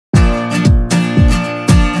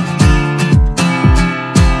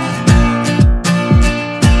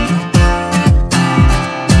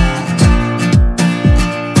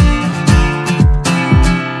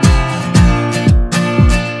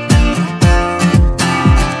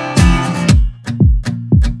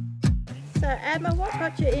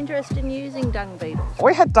your interest in using dung beetles?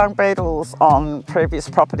 We had dung beetles on previous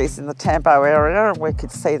properties in the Tambo area, and we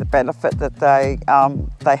could see the benefit that they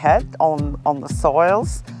had on the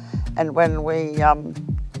soils. And when we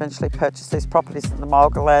eventually purchased these properties in the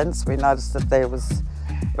Mulga Lands, we noticed that there was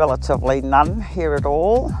relatively none here at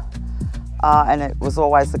all. And it was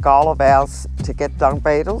always the goal of ours to get dung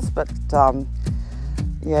beetles, but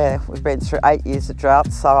yeah, we've been through 8 years of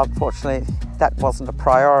drought, so unfortunately that wasn't a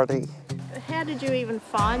priority. How did you even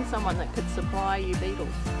find someone that could supply you beetles?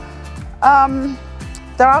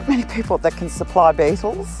 There aren't many people that can supply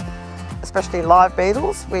beetles, especially live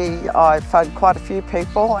beetles. I phoned quite a few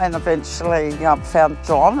people and eventually found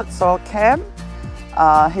John at Soil Cam.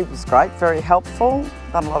 He was great, very helpful,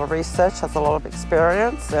 done a lot of research, has a lot of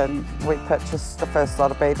experience, and we purchased the first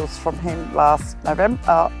lot of beetles from him last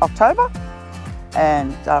October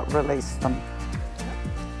and released them.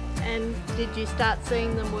 And did you start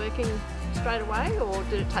seeing them working straight away, or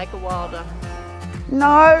did it take a while to?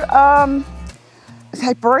 No,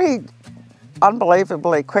 they breed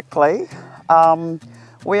unbelievably quickly.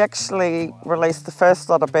 We actually released the first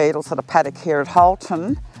lot of beetles at a paddock here at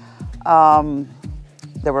Holton.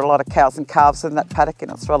 There were a lot of cows and calves in that paddock,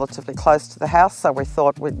 and it's relatively close to the house, so we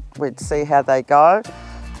thought we'd see how they go.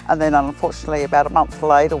 And then unfortunately about a month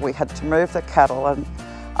later we had to move the cattle, and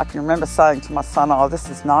I can remember saying to my son, oh, this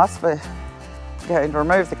is nice, we're going to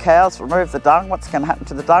remove the cows, remove the dung, what's going to happen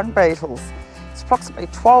to the dung beetles? It's approximately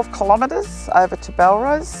 12 kilometres over to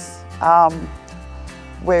Belrose,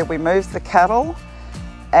 where we moved the cattle,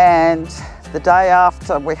 and the day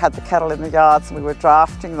after we had the cattle in the yards and we were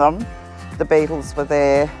drafting them, the beetles were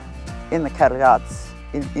there in the cattle yards,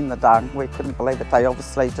 in the dung. We couldn't believe it. They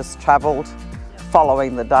obviously just travelled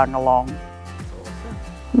following the dung along. That's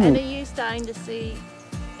awesome. And are you starting to see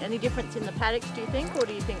any difference in the paddocks, do you think, or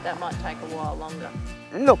do you think that might take a while longer?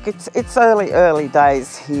 Look, it's early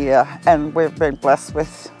days here, and we've been blessed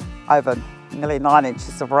with over nearly 9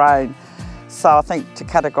 inches of rain. So I think to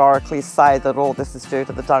categorically say that all this is due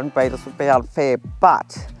to the dung beetles would be unfair,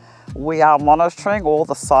 but we are monitoring all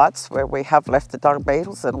the sites where we have left the dung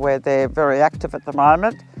beetles and where they're very active at the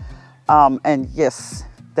moment. And yes,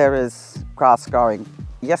 there is grass growing.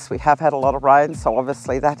 Yes, we have had a lot of rain, so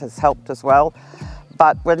obviously that has helped as well.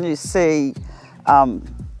 But when you see,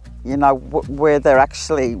 you know, where they're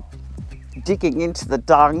actually digging into the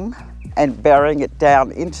dung and burying it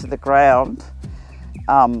down into the ground,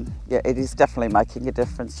 yeah, it is definitely making a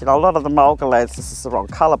difference. You know, a lot of the Mulga Lands, this is the wrong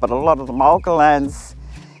colour, but a lot of the Mulga Lands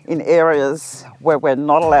in areas where we're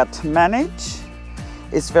not allowed to manage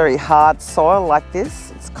is very hard soil like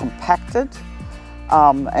this. It's compacted,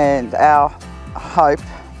 and our hope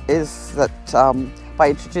is that by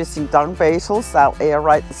introducing dung beetles, they'll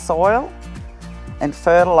aerate the soil and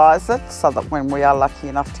fertilise it so that when we are lucky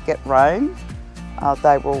enough to get rain,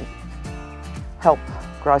 they will help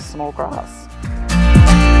grow some more grass.